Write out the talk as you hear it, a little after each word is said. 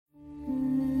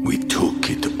We took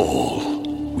it all.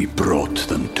 We brought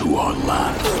them to our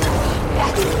land.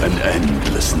 An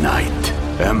endless night,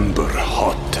 ember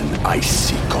hot and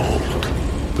icy cold.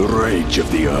 The rage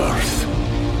of the earth.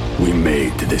 We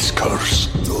made this curse.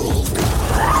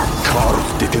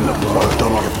 Carved it in the blood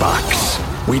on our backs.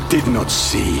 We did not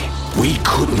see. We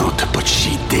could not, but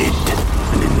she did.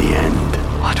 And in the end...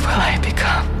 What will I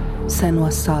become?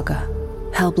 Senua's Saga.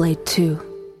 Hellblade 2.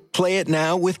 Play it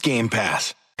now with Game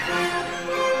Pass.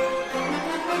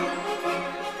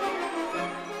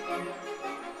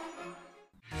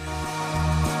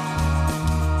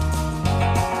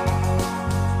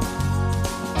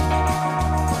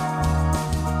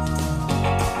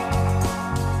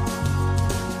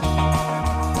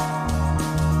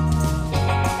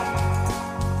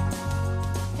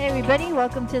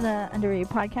 Welcome to the Underrated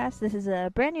Podcast. This is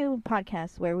a brand new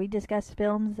podcast where we discuss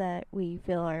films that we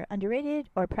feel are underrated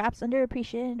or perhaps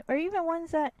underappreciated, or even ones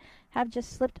that have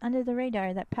just slipped under the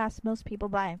radar that pass most people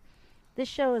by. This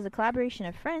show is a collaboration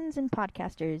of friends and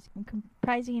podcasters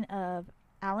comprising of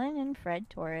Alan and Fred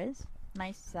Torres,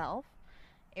 myself,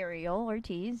 Ariel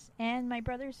Ortiz, and my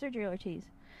brother Sergio Ortiz.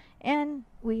 And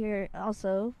we are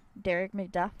also Derek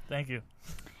McDuff. Thank you.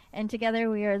 And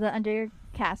together we are the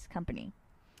Undercast Company.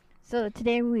 So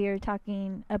today we are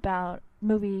talking about a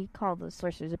movie called The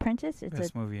Sorcerer's Apprentice. It's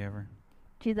Best movie ever.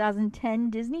 2010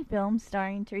 Disney film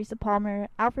starring Teresa Palmer,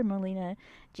 Alfred Molina,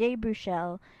 Jay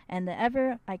Baruchel, and the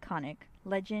ever-iconic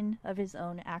legend of his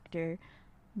own actor,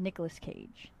 Nicolas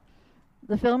Cage.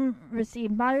 The film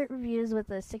received moderate reviews with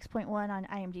a 6.1 on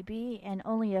IMDb and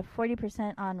only a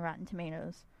 40% on Rotten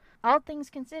Tomatoes. All things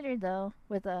considered, though,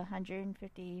 with a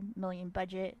 $150 million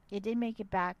budget, it did make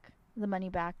the money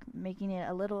back, making it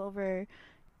a little over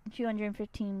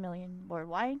 $215 million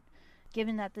worldwide.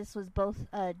 Given that this was both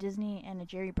a Disney and a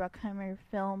Jerry Bruckheimer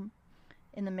film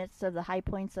in the midst of the high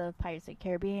points of Pirates of the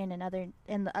Caribbean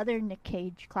and the other Nick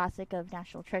Cage classic of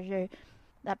National Treasure,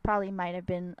 that probably might have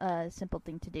been a simple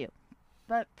thing to do.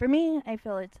 But for me, I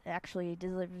feel it actually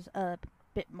delivers a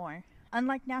bit more.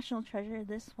 Unlike National Treasure,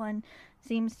 this one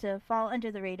seems to fall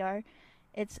under the radar.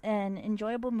 It's an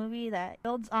enjoyable movie that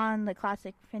builds on the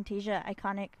classic Fantasia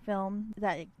iconic film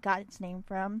that it got its name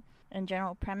from and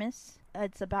general premise.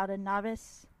 It's about a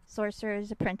novice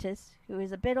sorcerer's apprentice who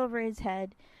is a bit over his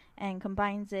head and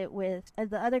combines it with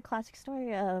the other classic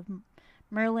story of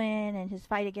Merlin and his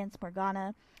fight against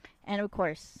Morgana, and of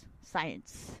course,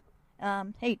 science.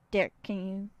 Hey, Derek, can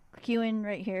you cue in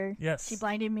right here? Yes. She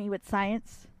blinded me with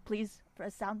science. Please, for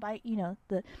a soundbite,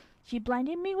 she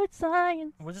blinded me with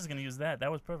science. We're just going to use that.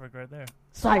 That was perfect right there.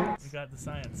 Science. We got the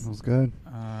science. That was good.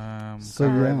 So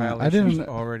I didn't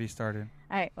already started.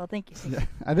 All right. Well, thank you. Yeah,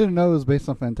 I didn't know it was based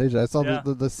on Fantasia. I saw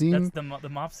the scene. That's the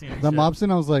mop scene. The mop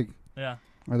scene. I was like, yeah.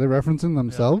 Are they referencing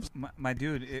themselves? Yeah. My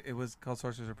dude, it was called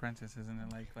Sorcerer's Apprentice, isn't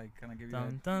it? Like kind of give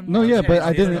you that? No, yeah, but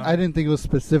I didn't think it was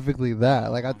specifically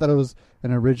that. Like I thought it was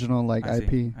an original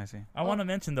IP. I see. I want to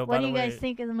mention though. What by do the you way, guys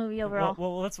think of the movie overall?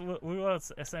 Well, let's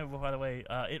say by the way,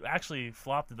 it actually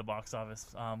flopped at the box office.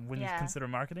 When you consider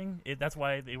marketing, that's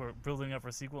why they were building up for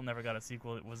a sequel. Never got a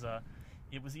sequel. It was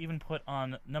even put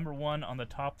on number 1 on the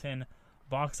top 10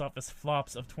 box office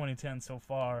flops of 2010 so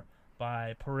far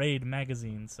by Parade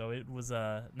magazine. So it was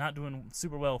not doing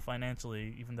super well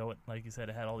financially, even though it, like you said,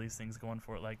 it had all these things going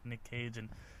for it, like Nick Cage and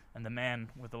the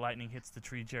man with the lightning hits the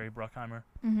tree, Jerry Bruckheimer.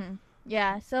 Mm-hmm.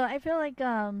 Yeah, so I feel like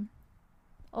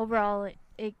overall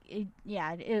it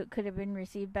could have been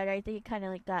received better. I think it kind of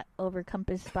like got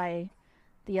overcompassed by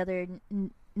the other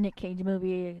Nick Cage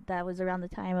movie that was around the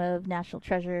time of National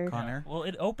Treasure. Connor. Well,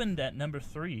 it opened at number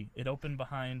 3. It opened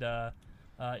behind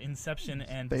Inception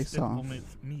and Despicable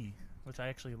Me, which I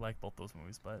actually like both those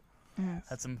movies, but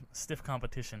had some stiff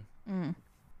competition.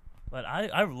 But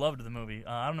I loved the movie.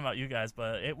 I don't know about you guys,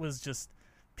 but it was just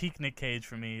peak Nick Cage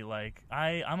for me. Like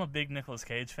I'm a big Nicolas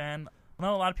Cage fan. I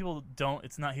know a lot of people don't.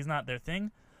 He's not their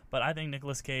thing, but I think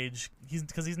Nicolas Cage,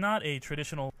 he's not a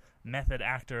traditional method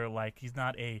actor. Like he's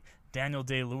not a Daniel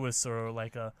Day-Lewis or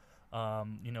like a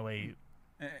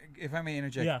If I may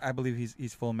interject, yeah. I believe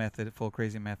he's full method, full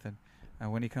crazy method.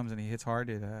 When he comes and he hits hard,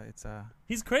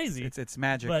 he's crazy. It's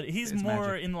magic. But he's more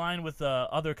magic. in line with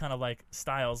other kind of like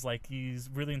styles. Like he's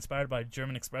really inspired by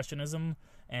German expressionism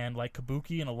and like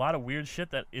kabuki and a lot of weird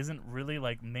shit that isn't really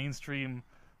like mainstream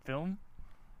film.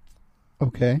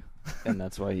 Okay. And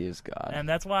that's why he is God. And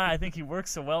that's why I think he works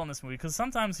so well in this movie, because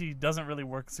sometimes he doesn't really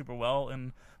work super well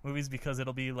in movies because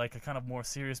it'll be like a kind of more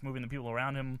serious movie and the people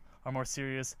around him are more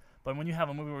serious. But when you have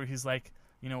a movie where he's like,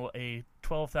 a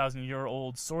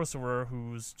 12,000-year-old sorcerer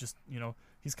who's just,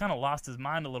 he's kind of lost his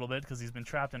mind a little bit because he's been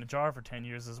trapped in a jar for 10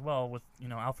 years as well with,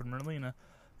 Alfred Molina,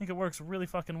 think it works really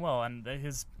fucking well, and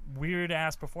his weird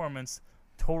ass performance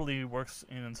totally works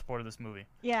in support of this movie.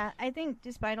 Yeah, I think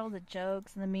despite all the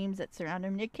jokes and the memes that surround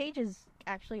him, Nick Cage is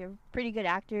actually a pretty good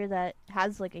actor that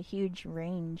has like a huge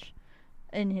range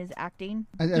in his acting.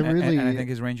 I think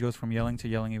his range goes from yelling to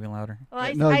yelling even louder. Well,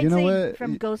 I'd you know say what?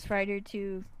 From Ghost Rider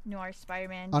to Noir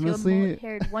Spider-Man Honestly, to a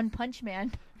mullet-haired One Punch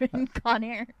Man in Con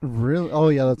Air. Really? Oh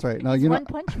yeah, that's right. No, One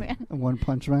Punch Man. One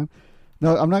Punch Man.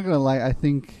 No, I'm not gonna lie. I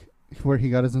think where he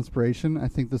got his inspiration, I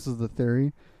think this is the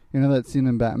theory. You know that scene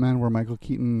in Batman where Michael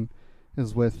Keaton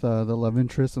is with the love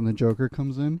interest and the Joker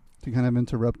comes in to kind of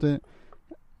interrupt it,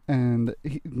 and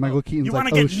Michael Keaton's you like,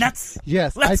 want to get nuts?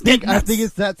 Yes, Let's I think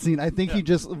it's that scene. I think he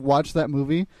just watched that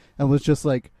movie and was just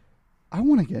like, I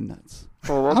want to get nuts.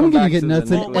 Well, I'm gonna get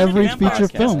nuts in every feature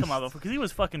film. Because he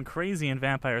was fucking crazy in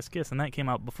Vampire's Kiss, and that came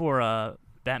out before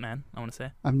Batman. I want to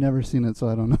say. I've never seen it, so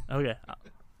I don't know. Okay,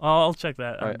 I'll check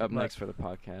that. All right, up next for the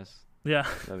podcast. Yeah,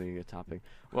 that'd be a good topic.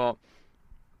 Well,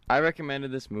 I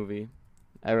recommended this movie.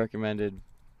 I recommended.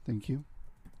 Thank you.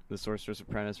 The Sorcerer's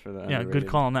Apprentice for the. Yeah, underrated. good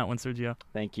call on that one, Sergio.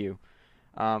 Thank you.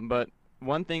 But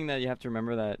one thing that you have to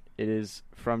remember that it is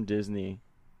from Disney,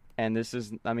 and this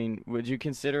is. I mean, would you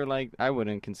consider I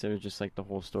wouldn't consider just the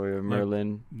whole story of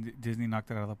Merlin. Disney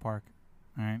knocked it out of the park.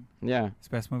 All right. Yeah. It's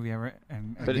the best movie ever.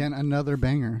 And again, another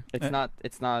banger. It's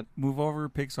not. Move over,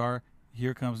 Pixar.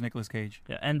 Here comes Nicolas Cage.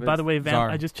 Yeah, and by the way,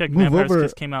 I just checked. Move Vampire's over.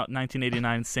 Kiss came out in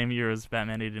 1989, same year as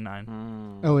Batman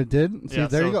 '89. Oh, it did. See, yeah,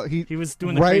 there you go. He was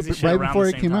doing the right crazy shit around before the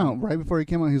it same came time. out. Right before he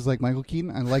came out, he was like, Michael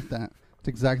Keaton. I like that. It's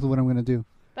exactly what I'm going to do.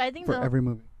 But I think for every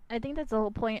movie. I think that's the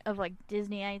whole point of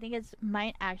Disney. I think it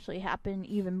might actually happen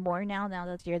even more now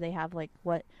this year they have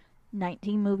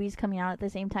 19 movies coming out at the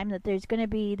same time, that there's going to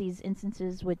be these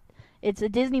instances with it's a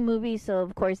Disney movie, so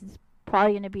of course it's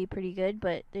probably going to be pretty good,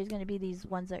 but there's going to be these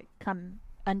ones that come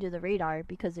under the radar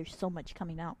because there's so much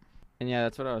coming out. And yeah,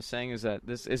 that's what I was saying, is that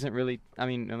this isn't really, I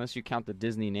mean, unless you count the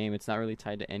Disney name, it's not really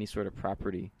tied to any sort of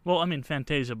property. Well, I mean,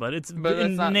 Fantasia, but it's in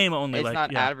name only. It's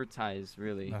not advertised,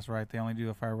 really. That's right. They only do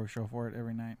a fireworks show for it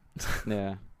every night.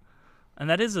 Yeah. And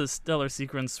that is a stellar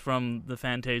sequence from the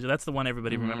Fantasia. That's the one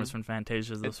everybody remembers from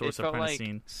Fantasia, the Sorcerer Apprentice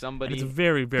scene. Somebody. And it's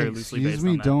very, very loosely based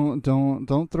on that. Excuse me,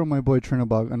 don't throw my boy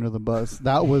Trinabog under the bus.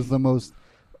 That was the most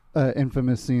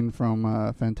infamous scene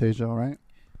from Fantasia, all right?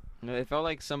 No, it felt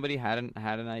like somebody had an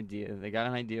idea. They got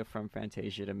an idea from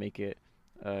Fantasia to make it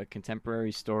a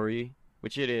contemporary story,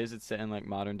 which it is. It's set in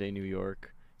modern day New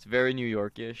York. It's very New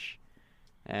Yorkish,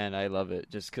 and I love it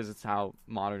just because it's how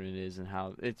modern it is and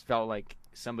how it felt like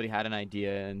somebody had an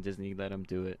idea and Disney let them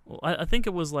do it. Well, I think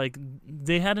it was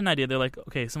they had an idea. They're like,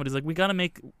 okay, somebody's like, we've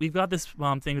got this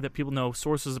thing that people know,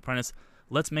 Sorcerer's Apprentice.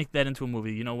 Let's make that into a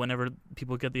movie. You know, whenever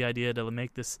people get the idea to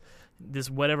make this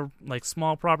whatever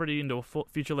small property into a full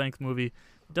feature-length movie,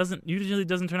 usually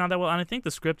doesn't turn out that well. And I think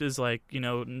the script is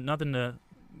nothing to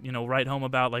write home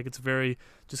about. It's very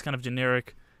just kind of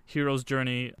generic hero's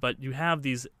journey. But you have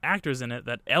these actors in it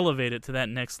that elevate it to that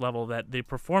next level. That the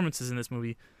performances in this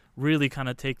movie really kind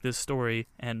of take this story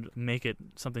and make it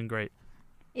something great.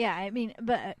 Yeah, I mean,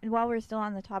 but while we're still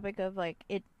on the topic of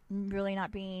it really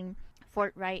not being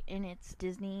forthright in its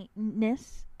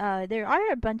Disney-ness, there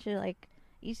are a bunch of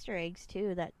Easter eggs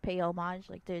too that pay homage.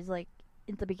 There's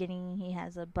in the beginning he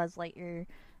has a Buzz Lightyear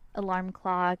alarm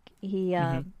clock.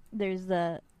 There's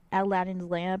the Aladdin's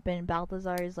lamp, and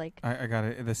Balthazar's I got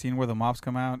it. The scene where the mops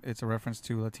come out, it's a reference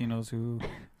to Latinos who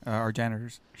are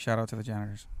janitors. Shout out to the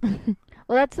janitors.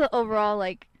 Well, that's the overall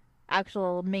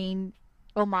actual main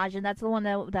homage, and that's the one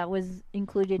that was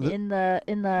included in the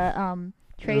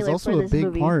trailer. There's also for this a big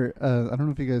movie. part. I don't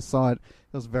know if you guys saw it.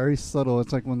 It was very subtle.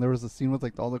 It's when there was a scene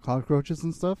with all the cockroaches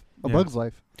and stuff. A Bug's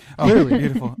Life. Oh, really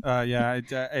beautiful. Yeah.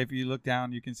 If you look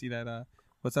down, you can see that.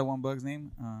 What's that one bug's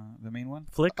name? The main one?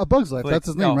 Flick. A Bug's Life. Flick. That's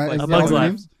his name, right? A Bug's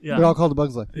Life. Yeah. They're all called A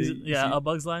Bug's Life. A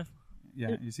Bug's Life.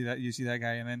 Yeah, you see that. You see that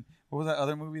guy, and then what was that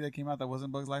other movie that came out that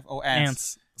wasn't Bug's Life? Oh,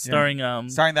 Ants. Starring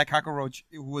starring that cockroach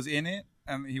who was in it.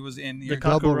 He was in the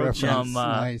cockroach.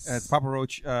 Nice. It's Papa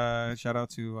Roach. Shout out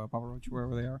to Papa Roach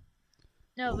wherever they are.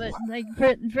 No, but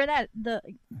for that,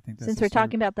 since we're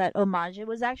talking about that homage, it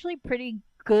was actually pretty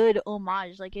good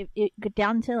homage. It got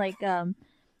down to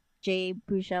Jay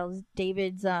Baruchel's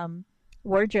David's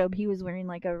wardrobe. He was wearing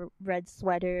a red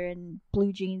sweater and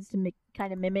blue jeans to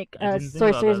kind of mimic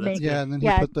Sorcerer's make. Yeah, and then he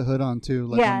put the hood on too.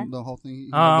 The whole thing. He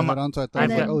had the hood on, so I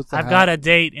thought I've got a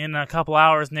date in a couple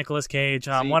hours, Nicolas Cage.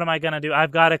 What am I gonna do?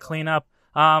 I've got to clean up.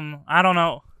 I don't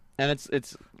know. And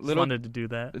it's little wanted to do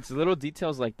that. It's little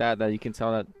details like that you can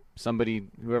tell that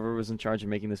whoever was in charge of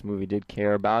making this movie did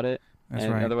care about it. That's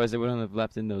and right. Otherwise, they wouldn't have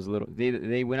left in those little.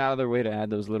 They went out of their way to add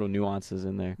those little nuances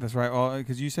in there. That's right.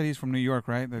 Because you said he's from New York,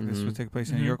 right? That this would take place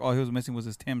in New York. All he was missing was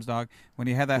his Tim's, dog. When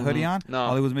he had that hoodie on,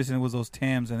 all he was missing was those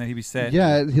Tim's, and then he'd be set.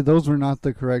 Yeah, those were not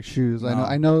the correct shoes. No.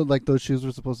 I know. Like those shoes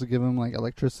were supposed to give him like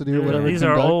electricity or whatever. These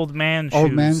are old man shoes.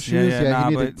 Old man shoes. Yeah,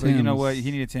 he needed but you know what? He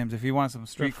needed Tim's. If he wanted some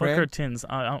street cred. Fuck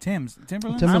Tim's.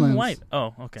 Timberlands. I'm white.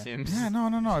 Oh, okay. Tim's. Yeah,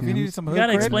 no. If he needed some hood You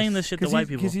gotta cred, explain this shit to white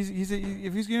people. Because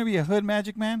if he's gonna be a hood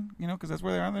magic man, because that's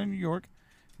where they are. They're in New York,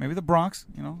 maybe the Bronx.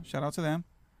 Shout out to them.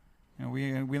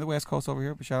 We the West Coast over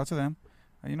here, but shout out to them.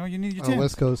 You need your Tim's.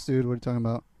 West Coast, dude. What are you talking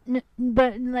about?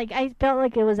 But like, I felt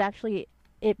like it was actually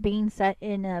it being set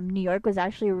in New York was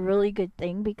actually a really good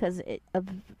thing because of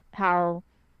how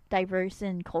diverse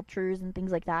in cultures and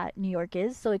things like that New York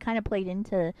is. So it kind of played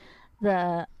into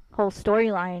the whole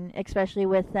storyline, especially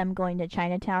with them going to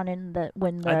Chinatown and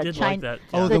when the I did like that.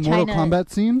 Oh, the Mortal Kombat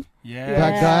scene. Yeah,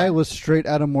 that guy was straight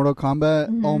out of Mortal Kombat.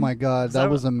 Mm-hmm. Oh my god, that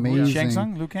was amazing. Shang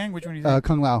Tsung, Liu Kang, which one do you think?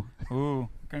 Kung Lao. Ooh,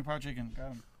 Kung Pao Chicken, got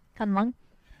him. Kung Lung.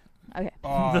 Okay.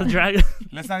 Oh, The dragon.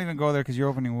 Let's not even go there because you're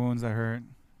opening wounds that hurt.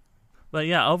 But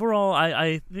yeah, overall,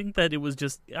 I think that it was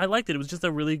I liked it. It was just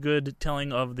a really good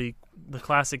telling of the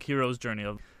classic hero's journey.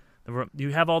 You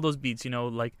have all those beats,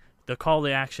 like the call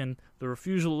to action, the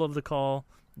refusal of the call,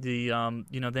 then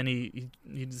he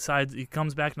decides, he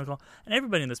comes back in the call. And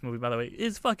everybody in this movie, by the way,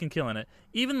 is fucking killing it.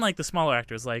 Even like the smaller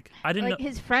actors, like I didn't know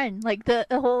his friend, like the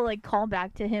whole like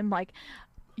callback to him, like,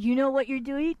 you know what you're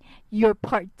doing? You're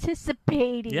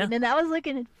participating. Yeah. And that was like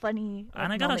a funny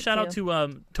And I got a shout out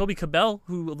to Toby Cabell,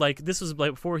 who, like, this was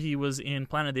like before he was in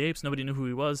Planet of the Apes. Nobody knew who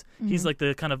he was. Mm-hmm. He's like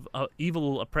the kind of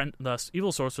evil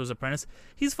sorcerer's apprentice.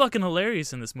 He's fucking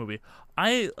hilarious in this movie.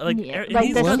 Like the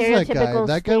that stereotypical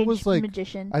that guy was like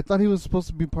magician. I thought he was supposed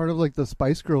to be part of like the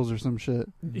Spice Girls or some shit.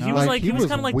 No. He was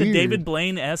kind of like the David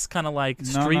Blaine-esque kind of like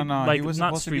street. No. Like, he was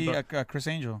not supposed street, to be Chris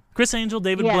Angel. Chris Angel,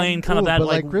 David Blaine, kind of that but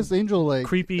like Chris Angel, like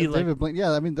creepy, like David Blaine.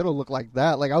 Yeah, I mean they don't look like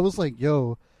that. Like I was like,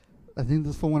 yo, I think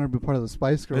this fool wanted to be part of the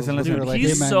Spice Girls. Listen, dude, like,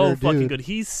 he's hey, man, so fucking good.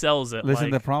 He sells it. Listen,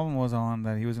 like, the problem was on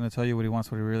that he was going to tell you what he wants,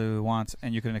 what he really wants,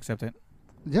 and you couldn't accept it.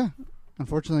 Yeah,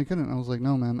 unfortunately I couldn't. I was like,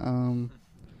 no, man.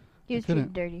 He was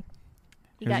treated dirty.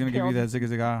 He was going to give you that zigga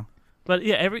zigga. But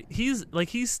yeah,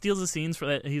 he steals the scenes for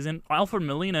that. He's in. Alfred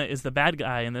Molina is the bad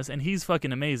guy in this, and he's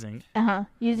fucking amazing.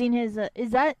 Using his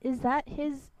is that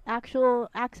his actual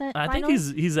accent? I think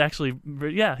he's actually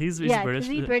he's British.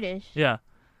 He's British. Yeah.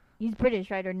 He's British,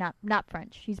 right? Or not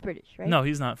French. He's British, right? No,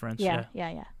 he's not French.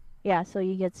 Yeah, so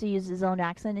he gets to use his own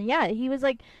accent. And yeah, he was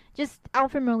like, just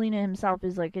Alfred Molina himself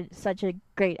is like such a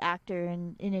great actor.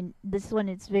 And in this one,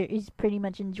 he's pretty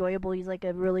much enjoyable. He's like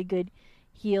a really good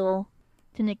heel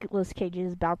to Nicolas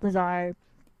Cage's Balthazar.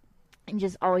 And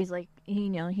just always like,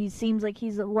 he seems like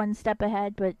he's one step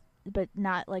ahead, but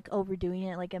not like overdoing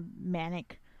it like a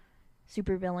manic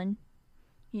supervillain.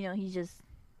 He just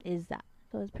is that.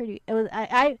 So it's pretty. It was.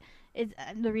 It's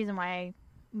the reason why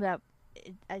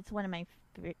it's one of my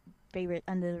favorite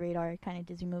under the radar kind of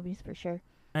Disney movies for sure.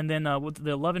 And then with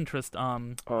the love interest,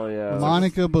 Monica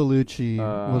Bellucci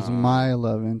was my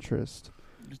love interest.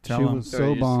 She was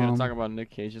so bomb. Gonna talk about Nick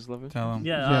Cage's love interest? Tell him.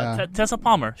 Yeah. Tessa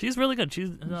Palmer. She's really good.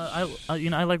 She's I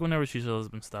like whenever she shows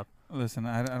them stuff. Listen,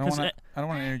 I don't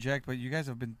want to interject, but you guys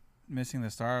have been missing the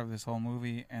star of this whole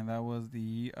movie, and that was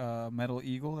the metal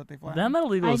eagle that they fly. That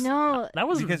metal eagle, I know. That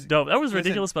was dope. That was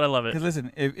ridiculous, but I love it. Because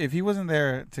listen, if he wasn't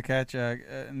there to catch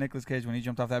Nicolas Cage when he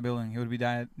jumped off that building, he would be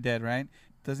dead, right?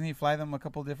 Doesn't he fly them a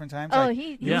couple different times? Oh,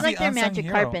 he was like their magic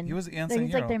carpet. He was the unsung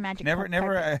hero. Like their magic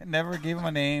never gave him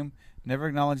a name, never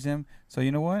acknowledged him. So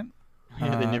you know what? They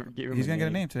never gave him he's gonna get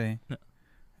a name today.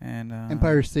 And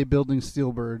Empire State Building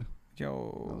Steelbird.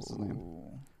 Yo, that was his name.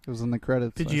 It was in the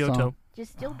credits. Pidgeotto.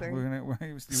 Just Steelbird.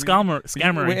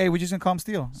 Scammer. Hey, we're just gonna call him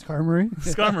Steel.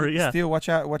 Skarmory? Yeah. Steel, watch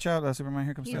out, Superman,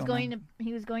 here comes Steel.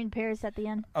 He was going to Paris at the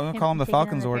end. I was gonna call him the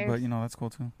Falcon Zord, but that's cool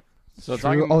too. So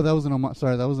that was an homage.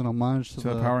 Sorry, that was an homage to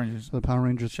the Power Rangers. The Power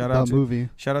Rangers shout out movie.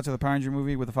 Shout out to the Power Ranger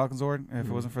movie with the Falcon Zord. If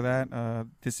it wasn't for that,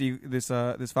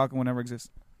 this Falcon would never exist.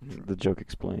 The Joke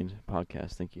Explained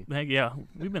podcast. Thank you. Heck yeah,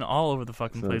 we've been all over the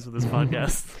fucking place with this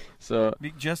podcast. So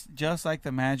just like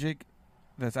the magic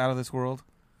that's out of this world,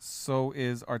 so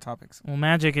is our topics. Well,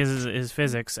 magic is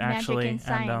physics, actually. Magic and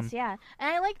science, and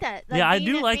I like that. Yeah, I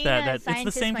do like that. That it's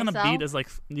the same kind of beat as, like,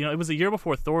 it was a year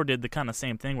before Thor did the kind of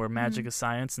same thing where magic is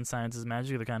science and science is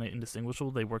magic. They're kind of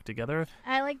indistinguishable. They work together.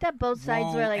 I like that both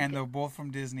sides were like... And they're both from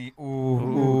Disney.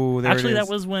 Ooh, there actually, it is.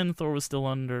 that was when Thor was still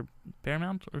under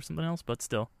Paramount or something else, but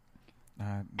still.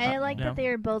 And I like that they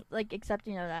were both like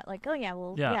accepting of that. Like, oh yeah,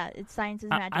 well, yeah, it's science is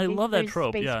magic. I love that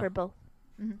trope. Space yeah. for both.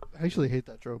 I actually hate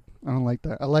that trope. I don't like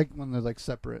that. I like when they're like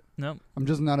separate. Nope. I'm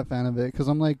just not a fan of it because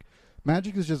I'm like,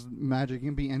 magic is just magic. It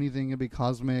can be anything. It can be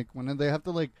cosmic. When they have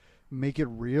to like make it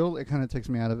real, it kind of takes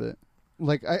me out of it.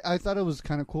 Like I thought it was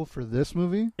kind of cool for this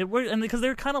movie. It worked, and because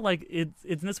they're kind of like it's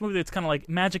in this movie. It's kind of like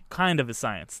magic, kind of is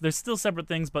science. They're still separate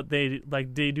things, but they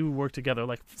do work together.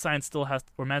 Like science still has,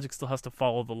 or magic still has to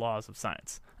follow the laws of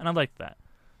science, and I like that.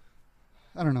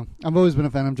 I don't know. I've always been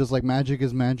a fan of just like magic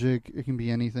is magic. It can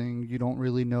be anything. You don't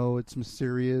really know. It's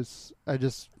mysterious. I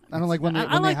don't like when they,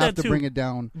 like have to too, bring it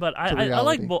down. But I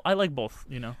like both. I like both.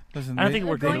 You know, Listen, I think it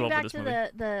worked really going well back for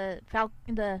this to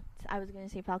movie. the I was going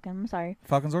to say Falcon. I'm sorry.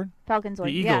 Falconzord? Falconzord.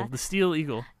 The eagle, the steel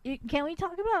eagle. Can we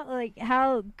talk about like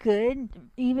how good,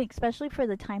 even especially for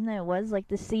the time that it was, like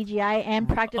the CGI and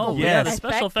practical Oh yeah, the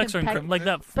special effects are incredible. Like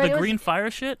that, the green fire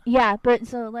shit. Yeah, but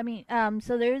so let me.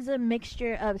 So there's a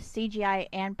mixture of CGI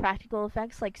and practical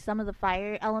effects. Like some of the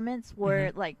fire elements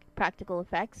were like practical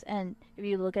effects, and if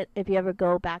you ever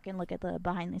go back and look at the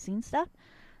behind the scenes stuff,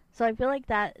 so I feel like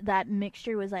that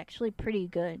mixture was actually pretty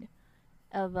good.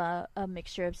 Of a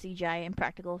mixture of CGI and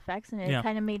practical effects, and it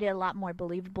kind of made it a lot more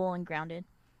believable and grounded.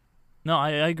 No, I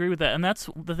agree with that, and that's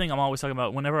the thing I'm always talking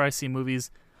about. Whenever I see movies,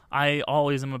 I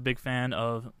always am a big fan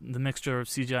of the mixture of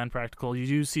CGI and practical. You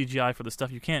use CGI for the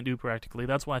stuff you can't do practically.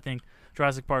 That's why I think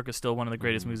Jurassic Park is still one of the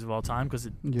greatest movies of all time, because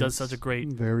it does such a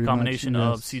great combination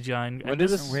of CGI and when did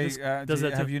this?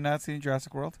 Have you not seen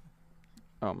Jurassic World?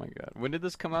 Oh my god, when did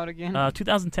this come out again?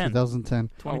 2010.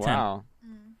 2010. 2010. Oh, wow.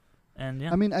 And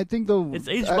yeah, I mean, I think though it's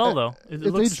aged well though. It's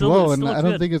aged well, and I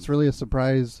don't think it's really a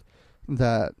surprise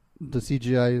that the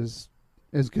CGI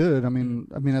is good. I mean,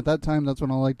 at that time, that's when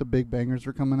all like the big bangers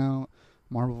were coming out,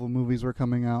 Marvel movies were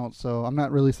coming out. So I'm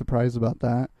not really surprised about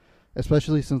that,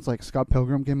 especially since like Scott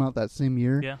Pilgrim came out that same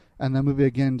year. Yeah, and that movie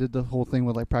again did the whole thing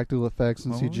with like practical effects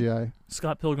and CGI.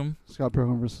 Scott Pilgrim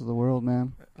versus the World,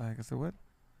 man. Like I said, what?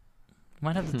 We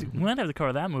might have to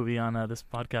cover that movie on this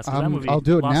podcast. That movie I'll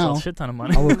do it lost now. A shit ton of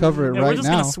money. I will cover it right now. We're just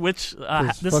gonna switch.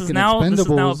 This is now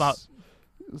about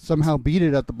somehow beat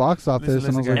it at the box office,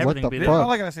 and I was like, "What the fuck?"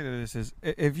 All I gotta say to this is,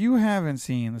 if you haven't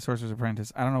seen The Sorcerer's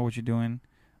Apprentice, I don't know what you're doing.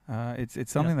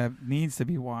 It's something that needs to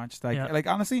be watched. Like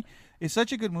honestly, it's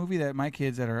such a good movie that my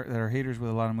kids that are haters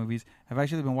with a lot of movies have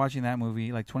actually been watching that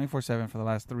movie like 24/7 for the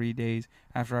last 3 days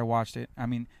after I watched it. I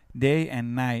mean, day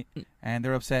and night, and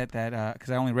they're upset that because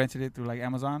I only rented it through like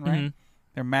Amazon, right? Mm-hmm.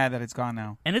 They're mad that it's gone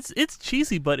now. And it's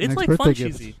cheesy, but it's like fun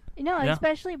cheesy. You know,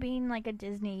 especially being like a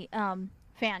Disney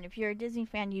fan. If you're a Disney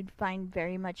fan, you'd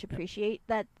very much appreciate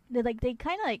that. Like they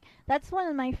kind of like that's one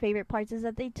of my favorite parts is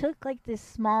that they took like this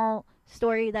small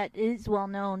story that is well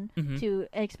known to,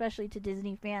 especially to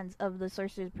Disney fans of the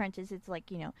Sorcerer's Apprentice. It's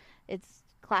like, you know, it's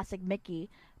classic Mickey,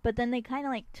 but then they kind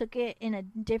of like took it in a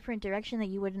different direction that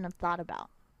you wouldn't have thought about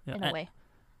in a way.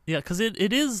 Yeah, because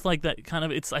it is like that kind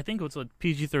of. I think it's like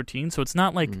PG-13, so it's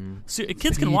not like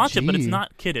kids can watch it, but it's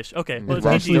not kiddish. Okay, but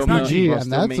it's PG. It's not PG,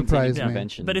 and that surprised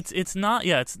me. But it's not.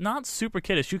 Yeah, it's not super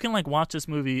kiddish. You can like watch this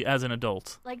movie as an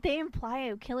adult. Like they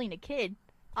imply killing a kid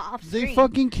off screen. They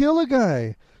fucking kill a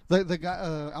guy. The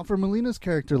guy, Alfred Molina's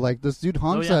character, like this dude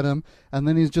honks at him, and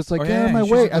then he's just like, "Get out of my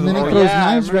way!" And then he throws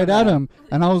knives right at him,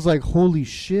 and I was like, "Holy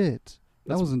shit!"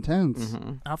 That was intense.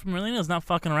 Alfred Molina's not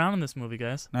fucking around in this movie,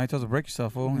 guys. No, he tells him break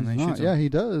yourself, fool, and then he shoots him. Yeah, he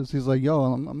does. He's like, "Yo,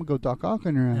 I'm gonna go Doc Ock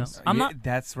on your ass." I'm not.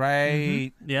 That's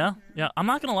right. Yeah. I'm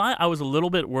not gonna lie. I was a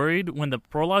little bit worried when the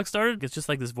prologue started. It's just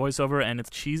like this voiceover, and it's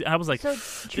cheesy. I was like,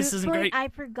 "This isn't great." I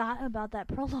forgot about that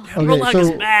prologue. The prologue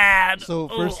is bad. So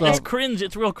first off, it's cringe.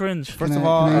 It's real cringe. First of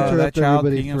all, that child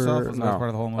peeing himself was not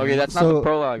part of the whole movie. Okay, that's not the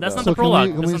prologue. That's not the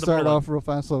prologue. Can we start off real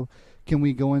fast? So. Can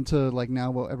we go into like now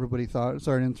what everybody thought?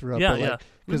 Sorry to interrupt. Yeah.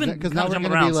 Because now we're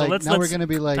going to be like we're going to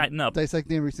be like tighten up.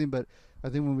 Dissecting every scene. But I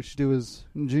think what we should do is,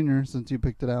 Junior, since you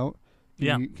picked it out,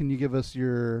 can you give us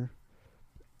your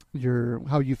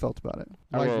how you felt about it?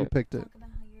 Why you picked it?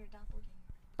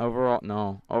 Overall.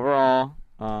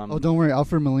 Don't worry.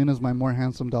 Alfred Molina is my more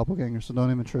handsome doppelganger, so don't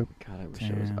even trip. God, I wish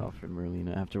it was Alfred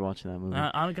Molina after watching that movie.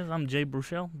 Because I'm Jay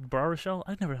Baruchel.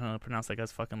 I've never heard how to pronounce that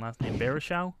guy's fucking last name.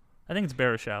 Baruchel? I think it's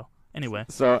Baruchel. Anyway.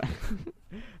 So,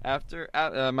 after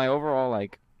my overall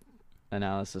like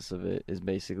analysis of it is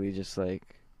basically just like,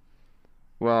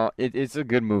 well, it's a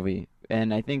good movie,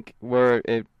 and I think where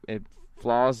it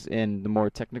flaws in the more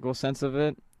technical sense of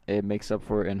it, it makes up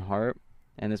for it in heart.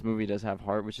 And this movie does have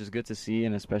heart, which is good to see,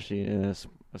 and especially in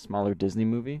a smaller Disney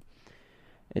movie.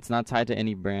 It's not tied to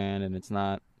any brand, and it's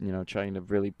not, trying to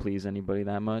really please anybody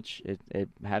that much.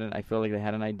 I feel like they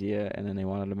had an idea, and then they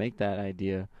wanted to make that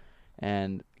idea.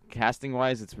 And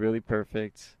casting-wise, it's really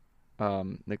perfect.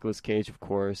 Nicolas Cage, of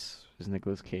course, is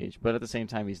Nicolas Cage. But at the same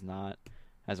time, he's not.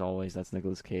 As always, that's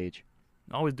Nicolas Cage.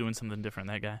 Always doing something different,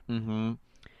 that guy. Mm-hmm.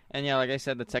 And yeah, like I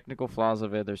said, the technical flaws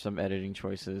of it, there's some editing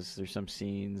choices, there's some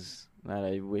scenes that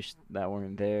I wish that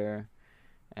weren't there.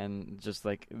 And just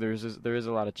like there is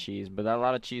a lot of cheese, but that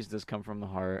lot of cheese does come from the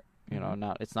heart. You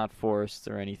know, it's not forced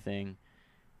or anything.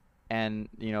 And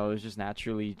there's just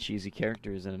naturally cheesy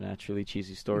characters and a naturally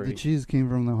cheesy story. The cheese came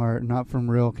from the heart, not from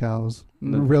real cows.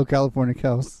 Real California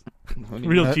cows.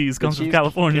 Real cheese comes from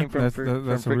California. That's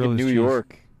a real New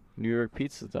York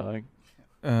pizza, dog.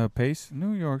 Pace,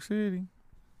 New York City.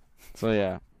 So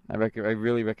yeah, I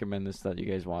really recommend this, that you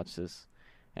guys watch this,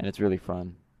 and it's really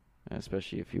fun,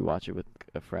 especially if you watch it with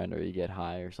a friend or you get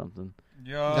high or something.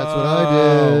 Yo. That's what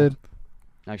I did.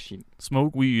 Actually,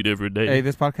 smoke weed every day. Hey,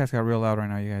 this podcast got real loud right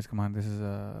now, you guys. Come on, this is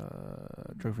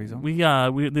a drug-free zone.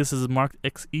 This is marked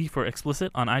XE for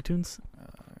explicit on iTunes.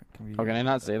 can I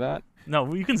not say that?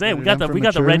 No, you can say it. We got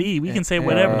the red E. We can say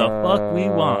whatever the fuck we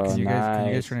want. Can you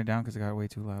guys turn it down because it got way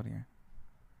too loud here?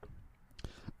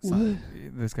 So,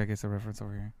 this guy gets a reference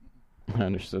over here. I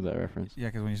understood that reference. Yeah,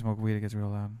 because when you smoke weed, it gets real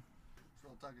loud.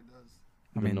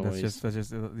 I mean, that's just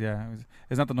it's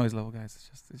not the noise level, guys.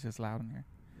 It's just loud in here.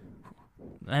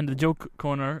 And the joke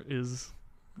corner is,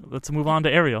 let's move on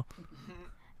to Ariel.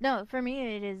 No, for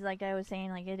me it is, like I was saying,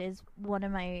 like it is one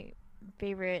of my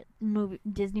favorite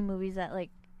Disney movies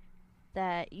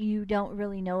that you don't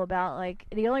really know about. Like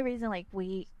the only reason like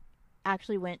we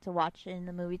actually went to watch in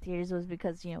the movie theaters was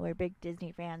because we're big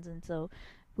Disney fans, and so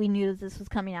we knew that this was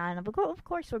coming out, and I'm like, oh, of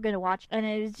course we're going to watch. And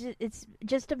it's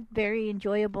just a very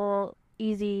enjoyable,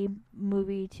 easy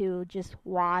movie to just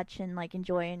watch and like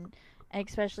enjoy, and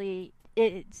especially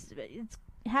it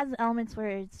has elements where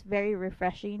it's very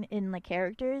refreshing in the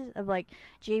characters of like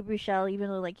Jay Baruchel. Even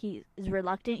though like he is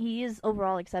reluctant, he is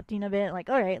overall accepting of it. Like,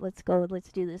 all right, let's go,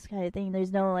 let's do this kind of thing.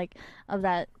 There's no like of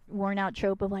that worn out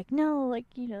trope of like, no, like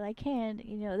I can't,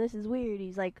 this is weird.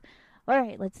 He's like, all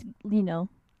right, let's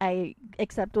I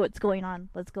accept what's going on.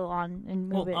 Let's go on and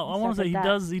move it. I want to say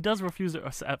he does refuse it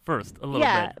at first a little bit.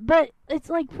 Yeah, but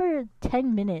it's like for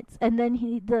 10 minutes, and then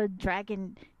he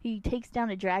takes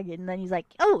down a dragon, and then he's like,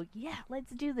 "Oh yeah,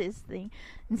 let's do this thing."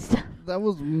 And stuff. That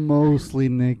was mostly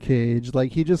Nick Cage.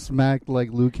 Like he just smacked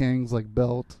like Liu Kang's like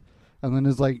belt, and then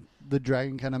the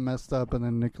dragon kind of messed up, and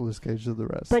then Nicolas Cage did the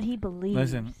rest. But he believed.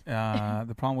 Listen,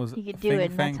 the problem was he could do it,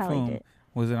 and that's how he did.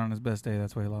 Was it on his best day?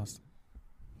 That's why he lost.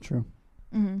 True.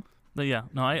 Mm-hmm. But yeah,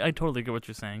 no, I totally get what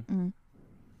you're saying. Mm-hmm.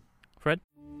 Fred?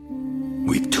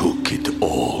 We took it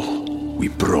all. We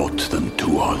brought them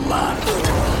to our land.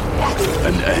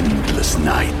 An endless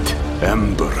night,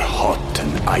 ember hot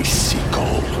and icy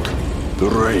cold. The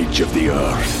rage of the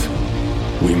earth.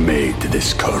 We made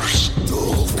this curse.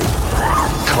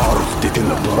 Carved it in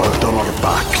the blood on our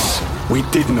backs. We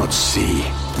did not see.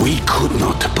 We could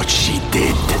not, but she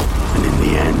did. And in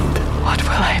the end, what will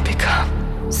I become?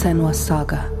 Senua's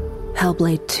Saga.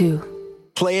 Hellblade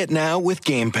 2. Play it now with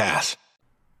Game Pass.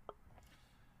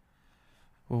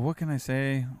 Well, what can I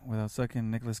say without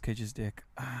sucking Nicolas Cage's dick?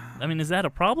 I mean, is that a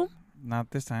problem?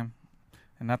 Not this time.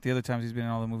 And not the other times he's been in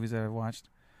all the movies that I've watched.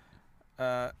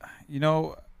 I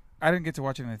didn't get to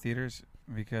watch it in the theaters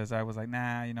because I was like,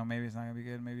 nah, maybe it's not going to be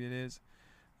good. Maybe it is.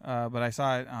 But I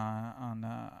saw it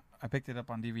I picked it up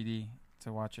on DVD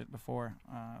to watch it before.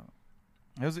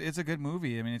 It's a good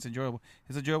movie. I mean, it's enjoyable.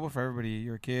 It's enjoyable for everybody.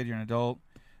 You're a kid, you're an adult.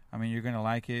 I mean, you're going to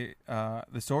like it.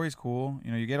 The story's cool.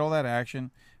 You get all that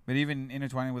action, but even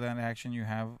intertwining with that action, you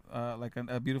have like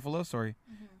a beautiful love story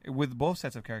with both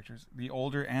sets of characters, the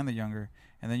older and the younger.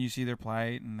 And then you see their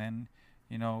plight, and then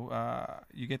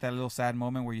you get that little sad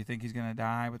moment where you think he's gonna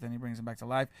die, but then he brings him back to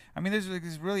life. I mean, there's like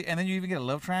this really, and then you even get a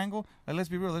love triangle. Like, let's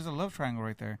be real, there's a love triangle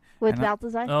right there with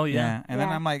Balthazar. Oh yeah, and then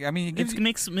I'm like, I mean, it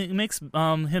makes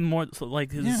him more like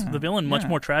the villain much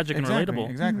more tragic and relatable.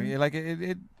 Exactly, like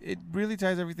it really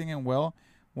ties everything in well,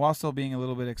 while still being a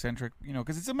little bit eccentric.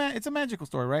 Because it's a magical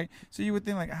story, right? So you would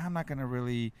think like, I'm not gonna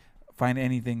really find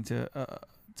anything to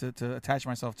attach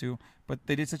myself to, but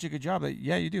they did such a good job that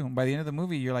you do. And by the end of the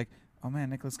movie, you're like, oh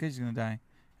man, Nicolas Cage is gonna die,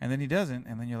 and then he doesn't,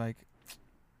 and then you're like,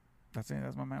 that's it,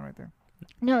 that's my man right there.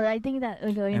 No, I think that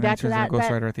going and back to that, Ghost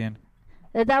Rider at the end.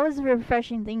 That was a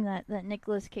refreshing thing that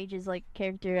Nicolas Cage's like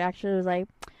character actually was like,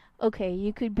 okay,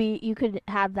 you could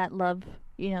have that love,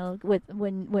 with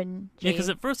when Jay, because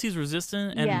at first he's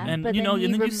resistant, and and then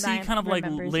you see kind of like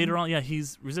later on,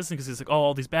 he's resistant because he's like, oh,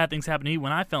 all these bad things happened to me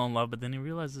when I fell in love, but then he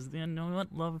realizes, you know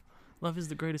what, love is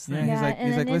the greatest thing. Yeah,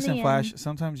 he's like, listen, Flash,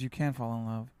 sometimes you can fall in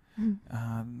love.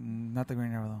 Not the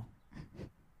Green Arrow though.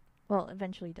 Well,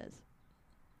 eventually he does,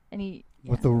 and he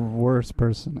with the worst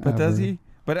person. But ever. does he?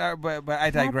 But I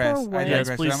digress.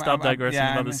 Yes, please stop digressing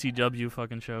about the CW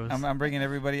fucking shows. I'm bringing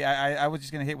everybody. I was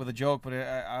just gonna hit with a joke, but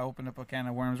I opened up a can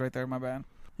of worms right there. My bad.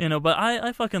 But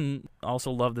I fucking also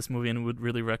love this movie and would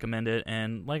really recommend it.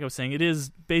 And like I was saying, it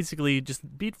is basically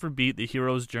just beat for beat the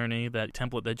hero's journey, that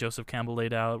template that Joseph Campbell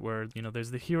laid out, where there's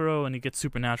the hero and he gets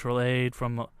supernatural aid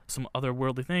from some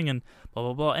otherworldly thing and blah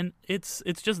blah blah. And it's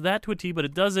just that to a T, but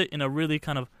it does it in a really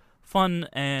kind of fun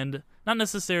and not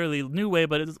necessarily new way,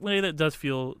 but it's a way that does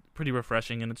feel pretty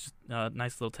refreshing, and it's just a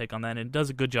nice little take on that. And it does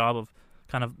a good job of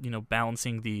kind of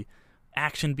balancing the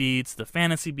action beats, the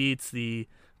fantasy beats, the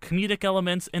comedic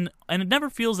elements, and it never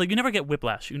feels like, you never get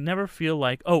whiplash. You never feel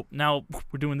like, oh, now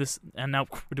we're doing this and now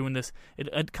we're doing this.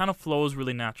 It kind of flows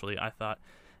really naturally, I thought.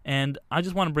 And I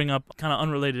just want to bring up, kind of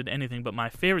unrelated to anything, but my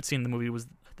favorite scene in the movie was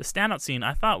the standout scene.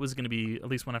 I thought was going to be, at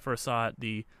least when I first saw it,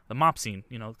 the mop scene,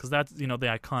 because that's the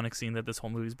iconic scene that this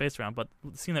whole movie is based around. But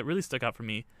the scene that really stuck out for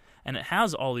me, and it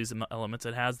has all these elements.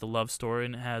 It has the love story,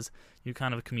 and it has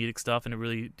kind of comedic stuff, and it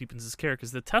really deepens his character.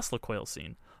 Is the Tesla coil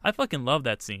scene. I fucking love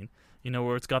that scene.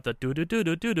 Where it's got the do do do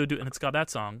do do do do, and it's got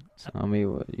that song. Tell me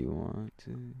what you want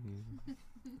to.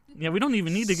 Yeah, we don't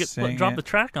even need to drop the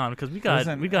track on, because we got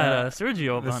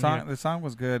Sergio on here. The song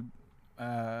was good.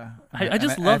 I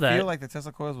just love that. I feel like the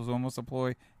Tesla coils was almost a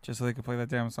ploy just so they could play that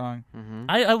damn song. Mm-hmm.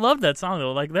 I love that song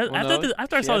though. Like that.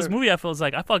 After I saw this movie, I was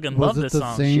like, I fucking love this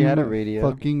song. She had a radio.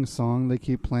 Fucking song they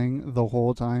keep playing the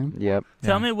whole time. Yep.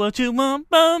 Tell me what you want,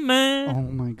 man. Oh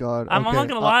my god. I'm not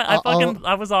gonna lie.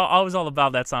 I was all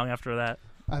about that song after that.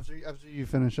 After you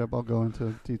finish up, I'll go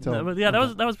into detail. No, but yeah,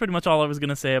 that was pretty much all I was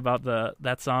gonna say about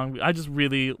that song. I just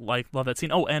really love that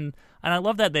scene. Oh, and I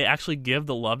love that they actually give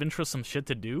the love interest some shit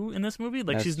to do in this movie.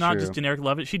 Like, she's not just generic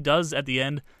love. She does at the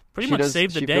end pretty much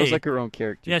save the day. She feels like her own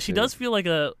character. Yeah, she does feel like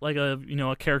a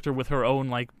a character with her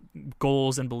own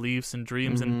goals and beliefs and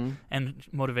dreams and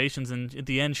motivations. And at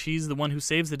the end, she's the one who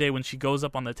saves the day when she goes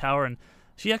up on the tower. And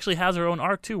she actually has her own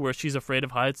arc too, where she's afraid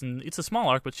of heights, and it's a small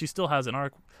arc, but she still has an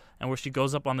arc. And where she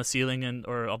goes up on the ceiling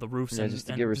or all the roofs, just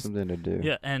to give her something to do.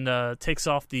 Yeah, and takes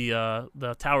off the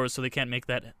towers so they can't make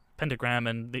that pentagram,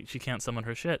 and she can't summon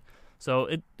her shit. So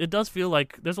it does feel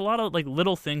like there's a lot of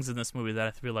little things in this movie that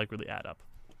I feel like really add up.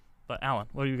 But Alan,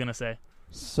 what are you gonna say?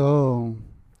 So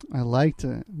I liked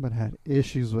it, but had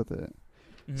issues with it.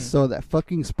 Mm-hmm. So that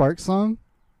fucking Spark song,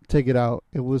 take it out.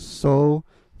 It was so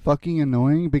fucking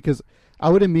annoying because I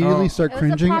would immediately start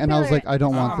cringing, and I was like, I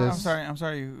don't want this. I'm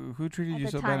sorry. Who treated you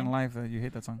so bad in life that you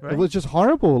hate that song? Right? It was just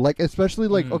horrible. Especially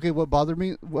okay, what bothered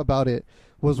me about it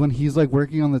was when he's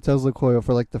working on the Tesla coil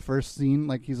for the first scene,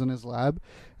 he's in his lab,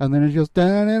 and then it goes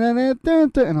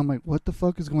and I'm like, what the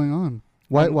fuck is going on?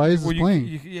 Why is this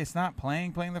playing? It's not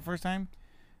playing the first time.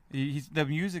 The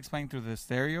music's playing through the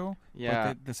stereo,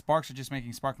 but the sparks are just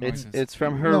making spark noises. It's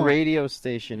from her radio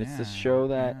station. It's to show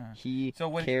that he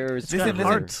cares. It's got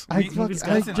heart. I just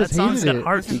hated it.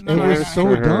 It was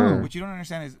so dumb. What you don't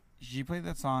understand is she played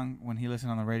that song when he listened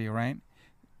on the radio, right?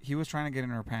 He was trying to get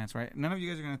in her pants, right? None of you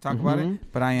guys are going to talk about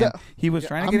it, but I am. He was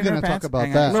trying to get in her pants. Talk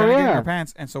about that. Trying to get in her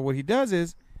pants, and so what he does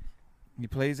is he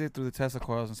plays it through the Tesla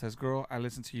coils and says, "Girl, I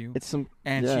listen to you."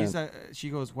 She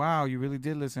goes, "Wow, you really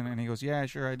did listen." And he goes, "Yeah,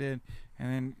 sure, I did."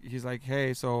 And then he's like,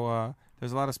 "Hey, so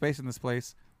there's a lot of space in this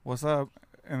place. What's up?"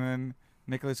 And then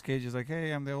Nicolas Cage is like,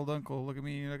 "Hey, I'm the old uncle. Look at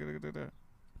me."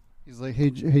 He's like, "Hey,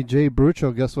 Jay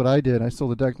Brucho, guess what I did? I stole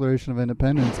the Declaration of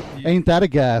Independence. Ain't that a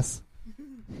gas?"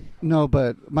 No,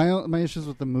 but my issues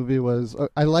with the movie was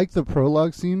I liked the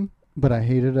prologue scene, but I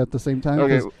hated it at the same time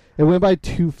because it went by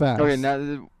too fast. Okay,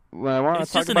 now. When I want to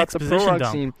talk about the prologue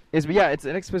scene, it's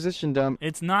an exposition dump.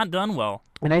 It's not done well,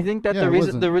 and I think that the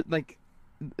reason,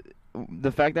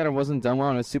 the fact that it wasn't done well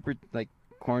and it's super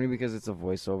corny because it's a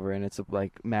voiceover and it's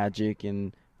magic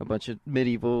and a bunch of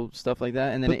medieval stuff like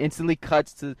that, and then it instantly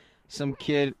cuts to some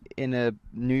kid in a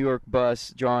New York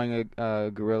bus drawing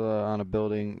a gorilla on a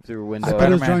building through a window. I thought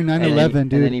it was drawing 9/11,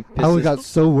 dude. I got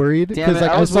so worried because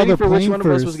I saw the plane which one first.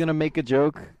 of us was gonna make a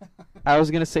joke. I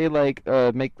was gonna say how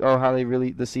they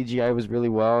really the CGI was really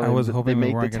well. I was hoping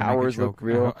they make the towers look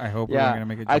real. I hope we were gonna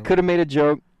make a joke. I could have made a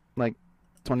joke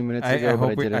 20 minutes ago, but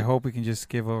I didn't. I hope we can just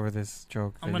give over this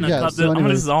joke. I'm gonna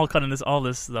cutting all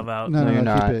this stuff out. No, you're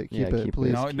not. Keep it,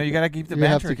 please. No, you gotta keep the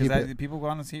banter because people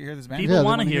want to hear this banter. People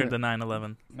want to hear the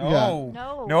 9/11.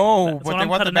 No, but they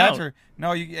want the banter.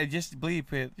 No, you just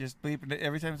bleep it. Just bleep it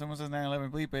every time someone says 9/11.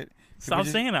 Bleep it. Stop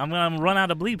saying it. I'm gonna run out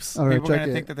of bleeps. All right,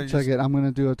 check it. I'm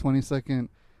gonna do a 20-second.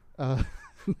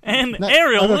 And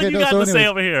Ariel, what you got to say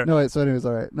over here? No, wait. So anyways,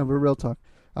 all right. No, but real talk.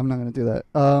 I'm not gonna do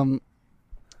that.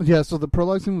 Yeah, so the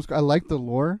prologue scene was. I liked the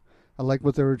lore. I like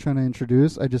what they were trying to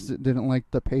introduce. I just didn't like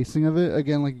the pacing of it.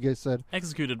 Again, like you guys said,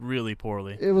 executed really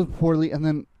poorly. It was poorly, and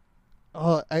then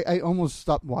I almost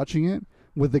stopped watching it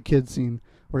with the kid scene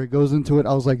where it goes into it.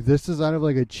 I was like, this is out of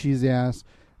like a cheesy ass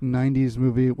 90s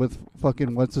movie with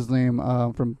fucking what's his name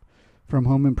from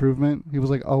Home Improvement. He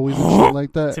was like always shit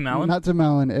like that. Tim Allen? Not Tim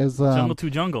Allen. Is Jungle to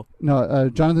Jungle. No,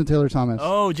 Jonathan Taylor Thomas.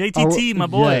 Oh, JTT, my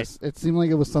boy. Yes, it seemed like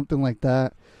it was something like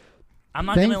that. I'm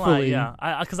not gonna lie,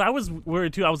 yeah, because I was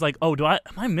worried too. I was like, oh, am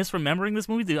I misremembering this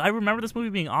movie? Do I remember this movie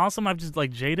being awesome? I'm just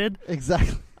like jaded.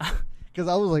 Exactly. Because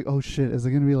I was like, oh shit, is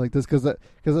it gonna be like this? Because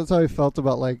that's how I felt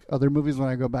about like other movies when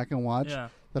I go back and watch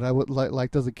that I would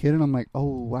liked as a kid, and I'm like,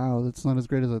 oh wow, that's not as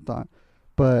great as I thought.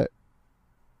 But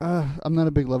I'm not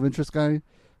a big love interest guy.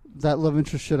 That love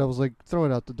interest shit, I was like, throw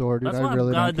it out the door, dude. That's I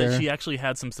really don't care. I'm glad that she actually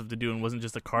had some stuff to do and wasn't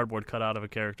just a cardboard cutout of a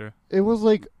character. It was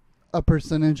like a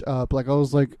percentage up. Like I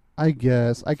was like, I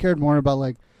guess I cared more about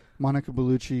like Monica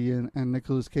Bellucci and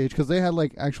Nicolas Cage because they had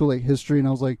like actual like history, and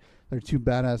I was like, they're two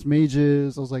badass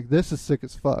mages. I was like, this is sick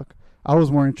as fuck. I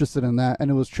was more interested in that, and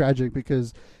it was tragic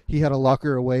because he had to lock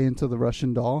her away into the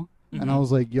Russian doll, and I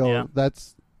was like, yo,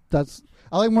 that's.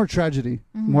 I like more tragedy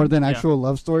more than actual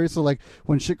love stories. So like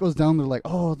when shit goes down, they're like,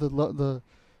 oh, the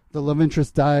love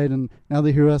interest died, and now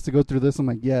the hero has to go through this. I'm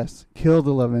like, yes, kill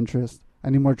the love interest. I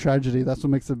need more tragedy. That's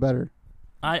what makes it better.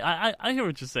 I hear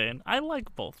what you're saying. I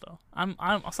like both though.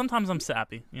 Sometimes I'm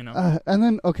sappy, you know. And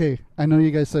then I know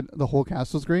you guys said the whole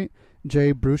cast was great.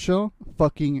 Jay Baruchel,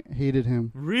 fucking hated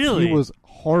him. Really? He was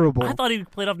horrible. I thought he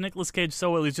played off Nicolas Cage so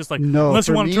well. He's just like, no, unless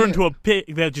you want to turn into a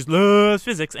pig that just loves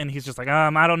physics, and he's just like,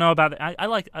 I don't know about it. I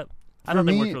thought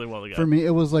they worked really well together. For me,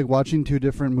 it was like watching two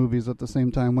different movies at the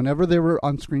same time. Whenever they were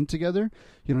on screen together,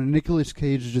 you know, Nicolas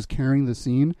Cage is just carrying the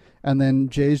scene, and then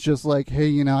Jay's just like, hey,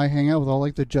 you know, I hang out with all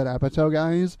like the Judd Apatow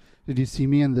guys. Did you see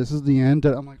me? And this is the end.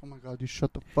 I'm like, oh my god, you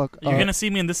shut the fuck up. You're gonna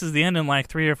see me, and this is the end in like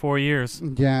 3 or 4 years.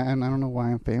 Yeah, and I don't know why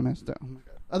I'm famous. Oh my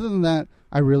god. Other than that,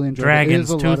 I really enjoyed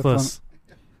Dragons, it. Dragons, Toothless.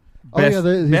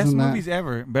 Best movies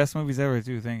ever. Best movies ever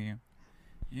too. Thank you.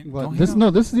 This is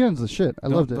the end of the shit. I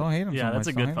loved it. Don't hate him. Yeah, so that's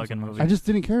much. a good fucking movie. I just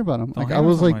didn't care about him. Like I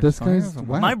was like, this guy's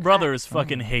whack. My brothers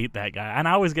fucking hate that guy, and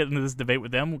I always get into this debate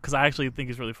with them because I actually think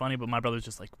he's really funny, but my brother's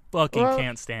just like fucking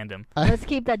can't stand him. Let's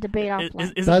keep that debate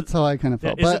offline. That's how I kind of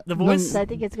felt. Is it the voice? I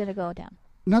think it's gonna go down.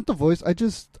 Not the voice. I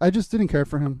just didn't care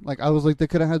for him. Like I was like, they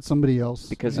could have had somebody else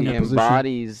because he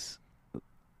embodies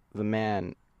the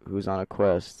man who's on a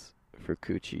quest for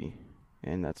coochie,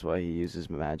 and that's why he uses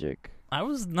magic. I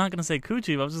was not gonna say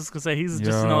coochie, but I was just gonna say he's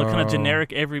just kind of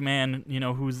generic everyman, you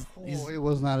know, who's. It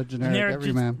was not a generic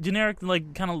everyman. Generic,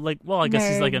 like kind of like. Well, I guess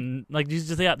he's like he's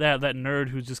just that nerd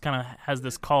who just kind of has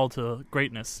this call to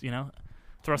greatness, you know,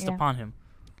 thrust upon him.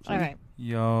 All right.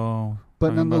 Yo,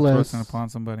 but nonetheless, thrusting upon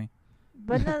somebody.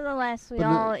 But nonetheless, we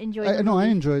all enjoyed the movie. No, I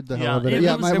enjoyed the hell of it.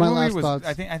 Yeah, my last thoughts.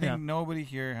 I think nobody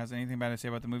here has anything bad to say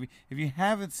about the movie. If you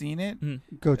haven't seen it,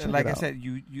 go check it out. Like I said,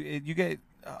 you get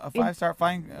a 5-star,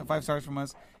 5 stars from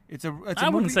us. It's a I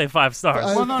wouldn't say 5 stars.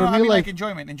 Well, no, I mean like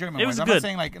enjoyment. It was I'm good. not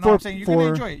saying like I'm saying you're gonna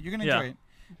enjoy it. You're gonna enjoy it.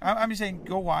 I'm just saying,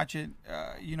 go watch it.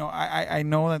 You know, I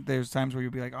know that there's times where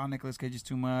you'll be like, oh, Nicolas Cage is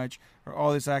too much, or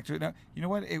all this actor. No, you know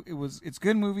what? It's a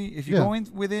good movie. If you go in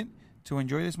with it to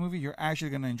enjoy this movie, you're actually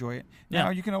going to enjoy it.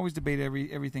 Now, you can always debate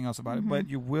everything else about it, but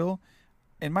you will,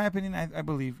 in my opinion, I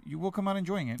believe, you will come out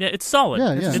enjoying it. Yeah, it's solid.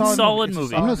 It's a solid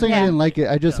movie. I'm not saying I didn't like it.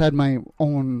 I just had my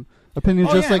own opinion,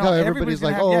 how everybody's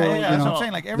like, you know,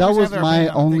 saying, like, that was my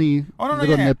only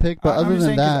little nitpick. But other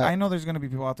than that, I know there's going to be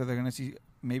people out there that are going to see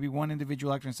maybe one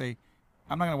individual actor and say,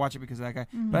 I'm not going to watch it because of that guy.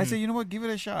 But I say, you know what, give it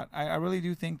a shot. I really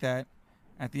do think that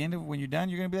at the end of when you're done,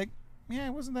 you're going to be like, yeah,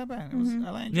 it wasn't that bad.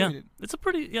 I enjoyed it. It's a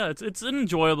pretty, it's an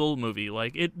enjoyable movie.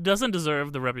 Like, it doesn't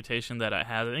deserve the reputation that it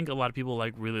has. I think a lot of people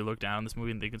like really look down on this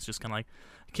movie and think it's just kind of like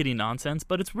kiddie nonsense,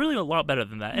 but it's really a lot better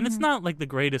than that. And it's not like the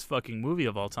greatest fucking movie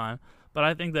of all time, but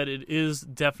I think that it is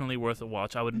definitely worth a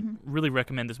watch. I would really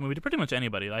recommend this movie to pretty much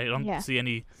anybody. I don't see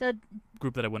any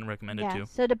group that I wouldn't recommend it to.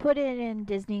 So to put it in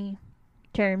Disney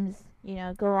terms, you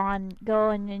know, go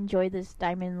and enjoy this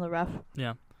diamond in the rough.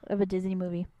 Yeah. Of a Disney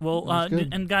movie. Well,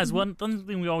 and guys, one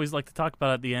thing we always like to talk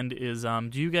about at the end is,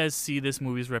 do you guys see this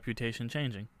movie's reputation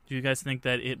changing? Do you guys think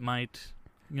that it might,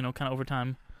 you know, kind of over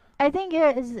time? I think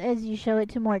as you show it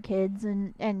to more kids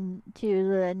and to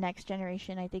the next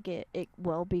generation, I think it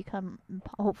will become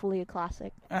hopefully a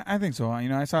classic. I think so. You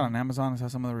know, I saw it on Amazon. I saw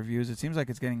some of the reviews. It seems like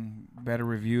it's getting better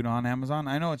reviewed on Amazon.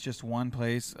 I know it's just one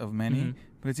place of many,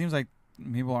 but it seems like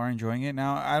people are enjoying it.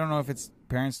 Now, I don't know if it's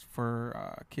parents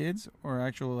for kids or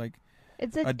actual like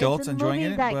adults enjoying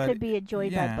it. That could be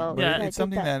enjoyed by both. Yeah, it's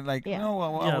something that like I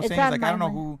was saying is like I don't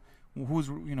know who's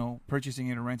purchasing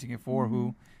it or renting it for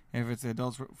who. if it's the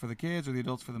adults for the kids or the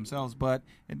adults for themselves. But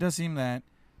it does seem that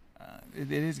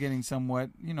it is getting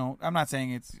somewhat, I'm not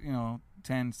saying it's,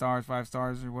 10 stars, 5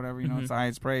 stars, or whatever, it's the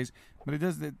highest praise. But it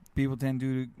does that people tend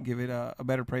to give it a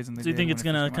better praise than they did. Do you think it's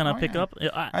going to kind of pick up?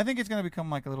 I think it's going to become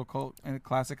like a little cult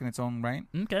classic in its own right.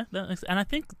 Okay. And I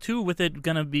think, too, with it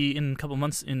going to be in a couple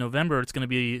months in November, it's going to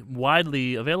be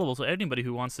widely available to anybody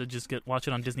who wants to just watch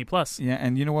it on Disney+. Yeah,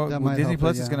 and you know what? Disney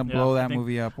Plus is going to blow that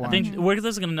movie up. I think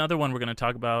there's another one we're going to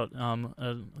talk about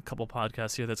a couple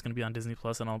podcasts here that's going to be on Disney+,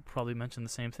 and I'll probably mention the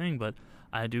same thing. But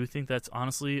I do think that's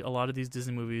honestly a lot of these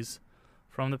Disney movies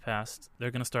from the past, they're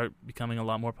going to start becoming a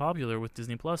lot more popular with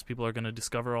Disney+. People are going to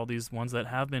discover all these ones that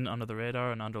have been under the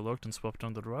radar and underlooked and swept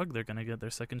under the rug. They're going to get their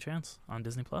second chance on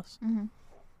Disney+. Mm-hmm.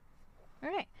 All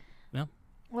right. Yeah.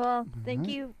 Well, thank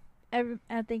you.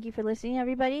 Thank you for listening,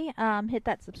 everybody. Hit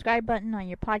that subscribe button on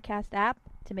your podcast app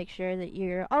to make sure that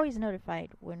you're always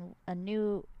notified when a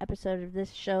new episode of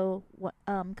this show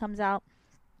comes out.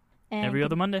 And every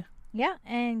other Monday. Yeah,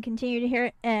 and continue to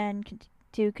hear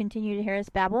us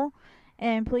babble.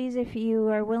 And please, if you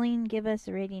are willing, give us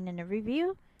a rating and a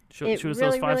review. Choose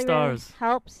those 5 stars.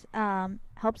 Really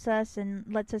helps us and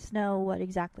lets us know what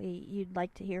exactly you'd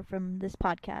like to hear from this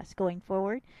podcast going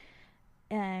forward.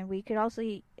 And we could also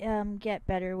get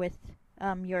better with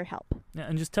your help. Yeah,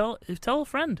 and just tell a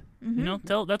friend.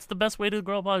 Mm-hmm. That's the best way to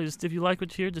grow a podcast. Just if you like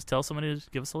what you hear, just tell somebody to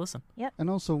give us a listen. Yep. And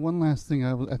also one last thing,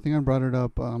 I think I brought it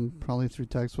up probably through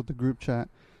text with the group chat.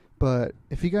 But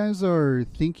if you guys are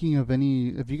thinking of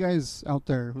if you guys out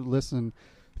there who listen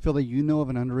feel that you know of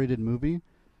an underrated movie,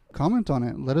 comment on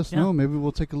it. Let us know. Maybe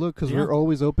we'll take a look because we're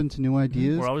always open to new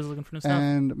ideas. We're always looking for new stuff.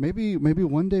 And maybe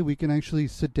one day we can actually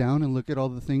sit down and look at all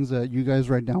the things that you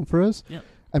guys write down for us. Yep.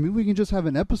 I mean, we can just have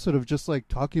an episode of just like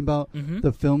talking about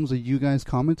the films that you guys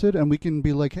commented, and we can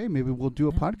be like, hey, maybe we'll do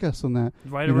a podcast on that.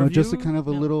 Write a review. Just a kind of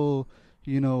a little,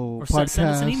 or podcast send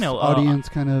us an email. Audience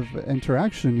kind of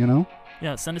interaction,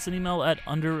 Yeah, send us an email at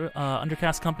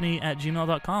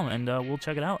undercastcompany@gmail.com, and we'll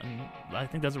check it out. And I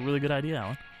think that's a really good idea,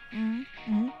 Alan.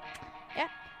 Mm-hmm. Yeah.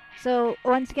 So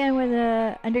once again, we're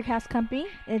the Undercast Company.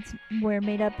 We're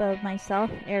made up of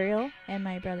myself, Ariel, and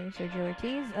my brother Sergio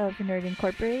Ortiz of Nerd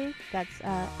Incorporated. That's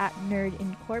at Nerd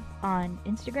Incorp on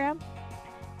Instagram.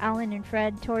 Alan and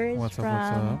Fred Torres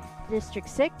from District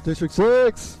 6. District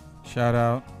 6. Shout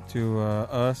out to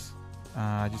us.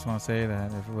 I just want to say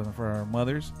that if it wasn't for our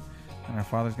mothers and our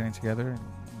fathers getting together,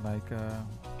 that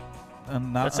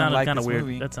sounded kind of weird.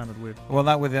 Movie. That sounded weird. Well,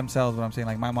 not with themselves, but I'm saying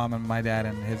like my mom and my dad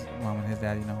and his mom and his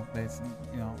dad.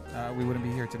 We wouldn't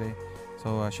be here today.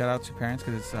 So shout out to parents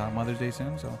because it's Mother's Day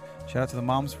soon. So shout out to the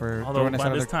moms for. Although by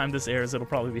this time this airs, it'll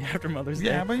probably be after Mother's Day.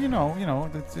 Yeah, but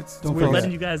it's we're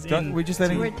letting you guys in. We're just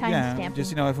letting. We're time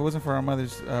just if it wasn't for our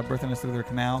mothers birthing us through their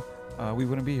canal. We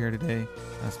wouldn't be here today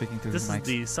speaking through this mics. This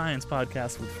is the Science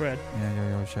Podcast with Fred.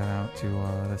 Yeah, shout out to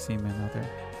the seamen out there.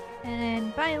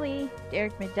 And finally,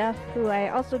 Derek McDuff, who I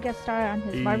also guest star on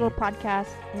his Marvel podcast,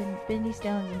 Infinity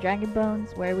Stones and Dragon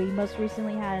Bones, where we most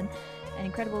recently had an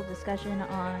incredible discussion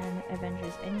on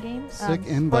Avengers Endgame. Sick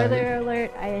invite. Spoiler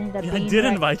alert, I ended up being... I did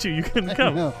invite you, you couldn't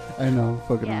come. I know,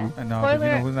 fucking around. I know, but you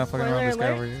know who's not fucking around this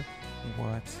guy over here?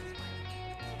 What?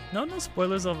 No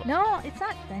spoilers of... No, it's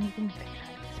not anything bad.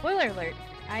 Spoiler alert.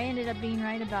 I ended up being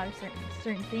right about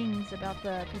certain things about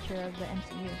the future of the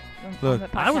MCU. Look,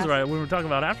 I was right. We were talking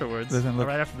about afterwards. Listen,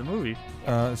 right after the movie.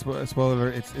 Spoiler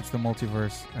alert, it's the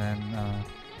multiverse. And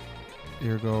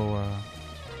here go.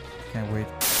 Can't wait.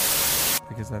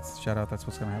 Because that's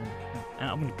what's going to happen. And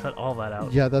I'm going to cut all that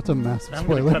out. Yeah, that's a massive I'm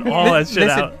spoiler. Cut all that shit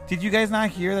out. Did you guys not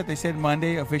hear that they said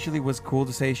Monday officially was cool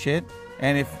to say shit?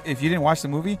 And if you didn't watch the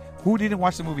movie, who didn't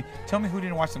watch the movie? Tell me who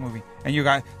didn't watch the movie. And you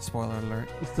got spoiler alert.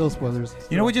 Still spoilers.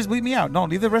 You know what? Just bleep me out. Don't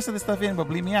leave the rest of the stuff in, but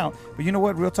bleep me out. But you know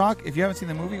what? Real talk. If you haven't seen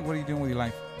the movie, what are you doing with your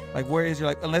life? Like, where is your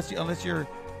life? Unless you're,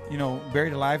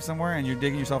 buried alive somewhere and you're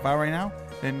digging yourself out right now,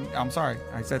 then I'm sorry,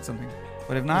 I said something.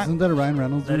 But if not, isn't that a Ryan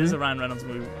Reynolds movie? That is a Ryan Reynolds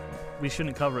movie. We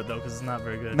shouldn't cover it though because it's not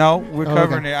very good. No, we're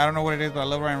covering it. I don't know what it is, but I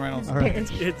love Ryan Reynolds. All right.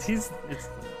 It's okay.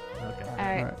 All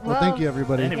right. Well, thank you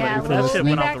everybody. Anyway, that shit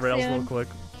went off the rails real quick.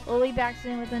 We'll be back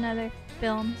soon with another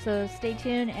film, so stay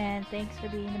tuned and thanks for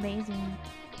being amazing.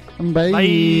 Bye.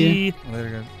 Later,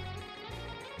 guys.